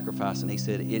final sacrifice. And he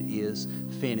said, it is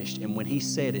finished. And when he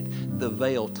said it, the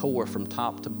veil tore from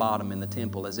top to bottom in the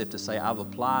temple, as if to say, I've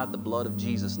applied the blood of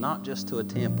Jesus not just to a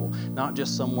temple, not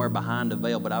just somewhere behind a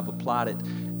veil, but I've applied it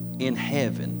in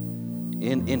heaven,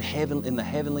 in heaven, in the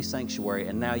heavenly sanctuary,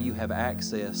 and now you have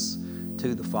access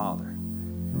to the Father.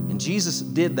 And Jesus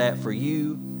did that for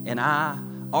you and I.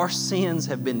 Our sins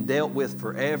have been dealt with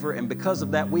forever, and because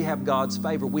of that, we have God's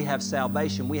favor. We have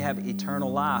salvation. We have eternal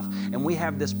life, and we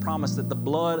have this promise that the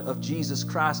blood of Jesus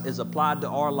Christ is applied to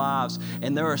our lives,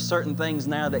 and there are certain things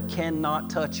now that cannot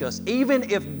touch us. Even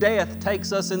if death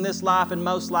takes us in this life, and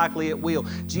most likely it will,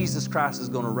 Jesus Christ is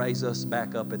going to raise us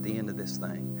back up at the end of this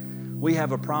thing. We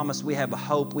have a promise. We have a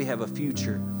hope. We have a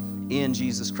future in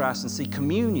Jesus Christ. And see,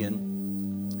 communion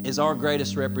is our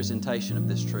greatest representation of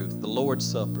this truth. The Lord's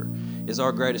Supper is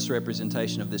our greatest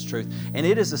representation of this truth. And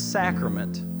it is a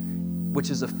sacrament which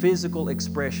is a physical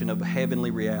expression of a heavenly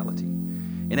reality.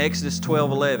 In Exodus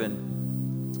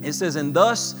 12:11, it says, and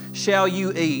thus shall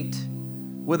you eat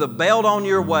with a belt on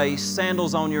your waist,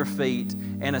 sandals on your feet,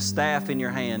 and a staff in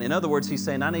your hand. In other words, he's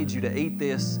saying, I need you to eat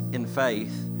this in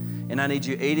faith, and I need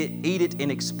you to eat it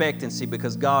in expectancy,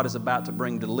 because God is about to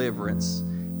bring deliverance,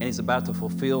 and He's about to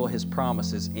fulfill His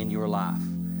promises in your life.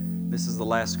 This is the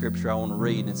last scripture I want to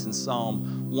read. It's in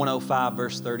Psalm 105,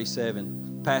 verse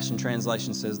 37. Passion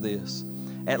Translation says this,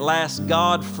 at last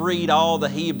God freed all the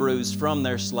Hebrews from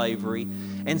their slavery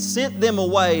and sent them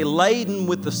away laden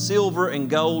with the silver and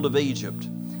gold of Egypt,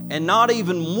 and not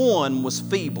even one was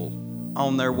feeble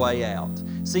on their way out.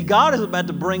 See, God is about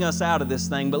to bring us out of this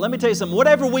thing, but let me tell you something.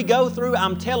 Whatever we go through,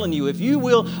 I'm telling you, if you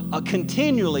will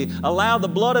continually allow the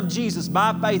blood of Jesus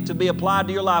by faith to be applied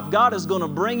to your life, God is going to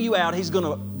bring you out. He's going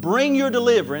to bring your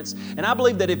deliverance. And I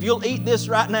believe that if you'll eat this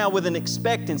right now with an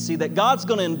expectancy that God's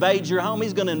going to invade your home,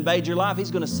 He's going to invade your life,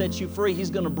 He's going to set you free, He's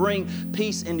going to bring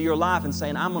peace into your life, and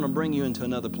saying, I'm going to bring you into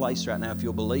another place right now if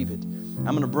you'll believe it.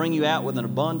 I'm going to bring you out with an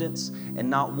abundance, and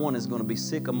not one is going to be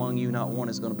sick among you, not one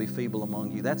is going to be feeble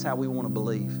among you. That's how we want to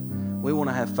believe. We want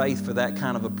to have faith for that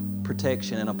kind of a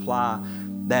protection and apply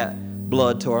that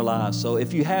blood to our lives. So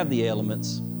if you have the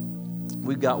elements,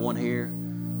 we've got one here.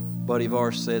 Buddy of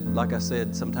ours said, like I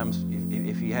said, sometimes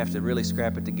if you have to really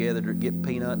scrap it together to get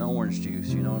peanut and orange juice,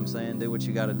 you know what I'm saying? Do what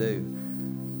you got to do.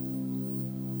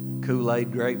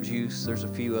 Kool-Aid, grape juice, there's a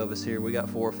few of us here. We got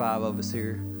 4 or 5 of us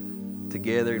here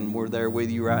together, and we're there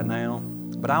with you right now.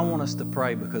 But I want us to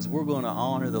pray because we're going to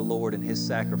honor the Lord and His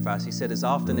sacrifice. He said, as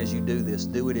often as you do this,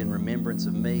 do it in remembrance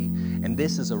of me. And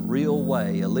this is a real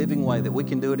way, a living way that we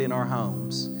can do it in our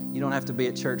homes. You don't have to be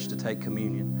at church to take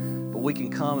communion. But we can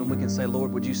come and we can say,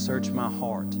 Lord, would you search my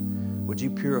heart? Would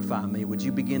you purify me? Would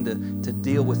you begin to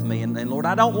deal with me? And Lord,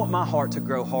 I don't want my heart to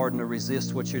grow hard and to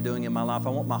resist what you're doing in my life.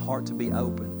 I want my heart to be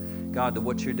open, God, to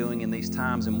what you're doing in these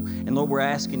times. And Lord, we're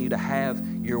asking you to have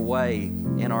your way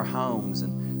in our homes.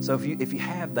 And so if you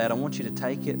have that, I want you to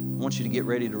take it. I want you to get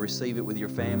ready to receive it with your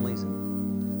families.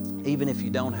 And even if you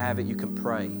don't have it, you can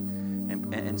pray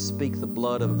and speak the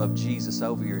blood of Jesus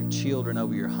over your children,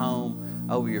 over your home,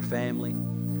 over your family.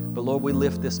 But Lord, we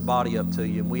lift this body up to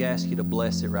you and we ask you to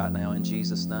bless it right now in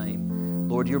Jesus' name.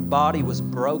 Lord, your body was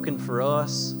broken for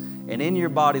us. And in your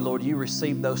body, Lord, you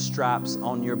received those stripes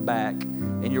on your back.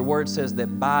 And your word says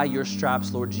that by your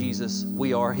stripes, Lord Jesus,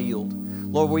 we are healed.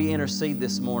 Lord, we intercede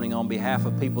this morning on behalf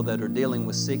of people that are dealing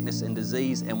with sickness and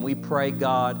disease. And we pray,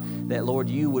 God, that, Lord,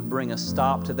 you would bring a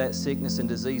stop to that sickness and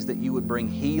disease, that you would bring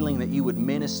healing, that you would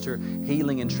minister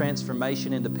healing and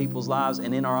transformation into people's lives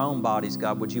and in our own bodies,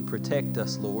 God. Would you protect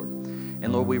us, Lord?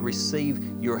 And, Lord, we receive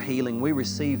your healing. We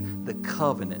receive the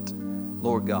covenant,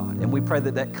 Lord God. And we pray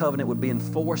that that covenant would be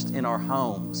enforced in our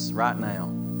homes right now.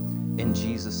 In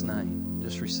Jesus' name,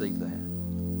 just receive that.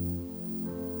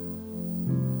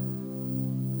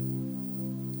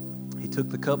 He took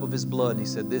the cup of his blood and he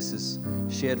said, this is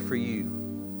shed for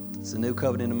you. It's the new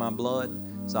covenant in my blood.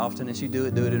 As often as you do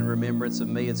it in remembrance of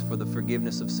me. It's for the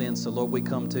forgiveness of sins. So Lord, we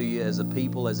come to you as a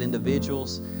people, as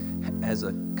individuals, as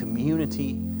a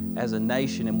community, as a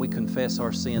nation, and we confess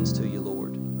our sins to you,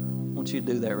 Lord. I want you to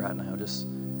do that right now. Just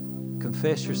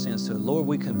confess your sins to you. Lord,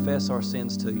 we confess our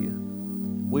sins to you.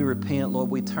 We repent, Lord.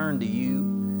 We turn to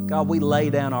you. God, we lay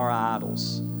down our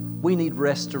idols. We need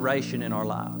restoration in our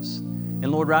lives.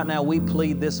 And Lord, right now we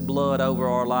plead this blood over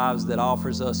our lives that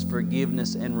offers us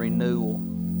forgiveness and renewal,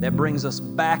 that brings us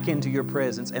back into your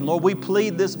presence. And Lord, we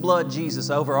plead this blood,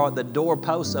 Jesus, over the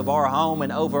doorposts of our home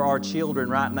and over our children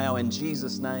right now in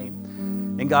Jesus'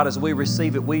 name. And God, as we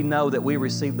receive it, we know that we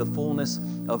receive the fullness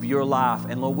of your life.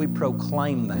 And Lord, we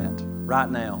proclaim that right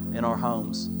now in our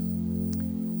homes.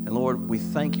 And Lord, we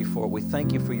thank you for it. We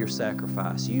thank you for your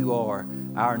sacrifice. You are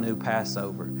our new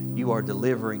Passover. You are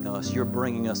delivering us. You're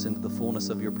bringing us into the fullness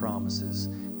of your promises.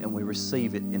 And we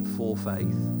receive it in full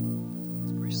faith.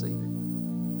 Receive it.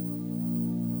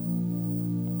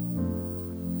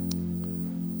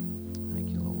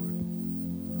 Thank you, Lord.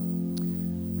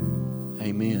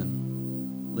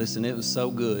 Amen. Listen, it was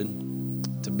so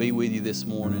good to be with you this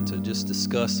morning, to just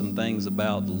discuss some things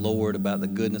about the Lord, about the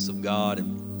goodness of God.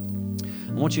 And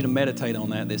I want you to meditate on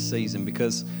that this season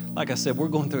because, like I said, we're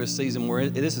going through a season where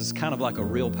this is kind of like a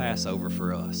real Passover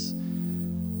for us.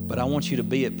 But I want you to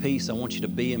be at peace. I want you to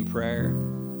be in prayer.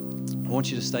 I want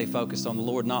you to stay focused on the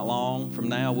Lord. Not long from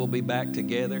now, we'll be back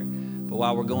together. But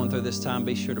while we're going through this time,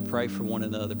 be sure to pray for one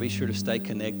another. Be sure to stay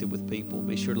connected with people.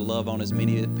 Be sure to love on as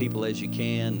many people as you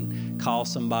can. Call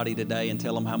somebody today and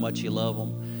tell them how much you love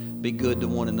them. Be good to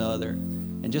one another.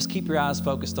 And just keep your eyes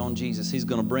focused on Jesus. He's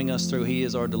going to bring us through. He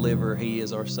is our deliverer. He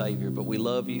is our Savior. But we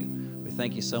love you. We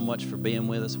thank you so much for being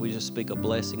with us. We just speak a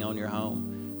blessing on your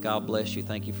home. God bless you.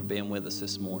 Thank you for being with us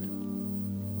this morning.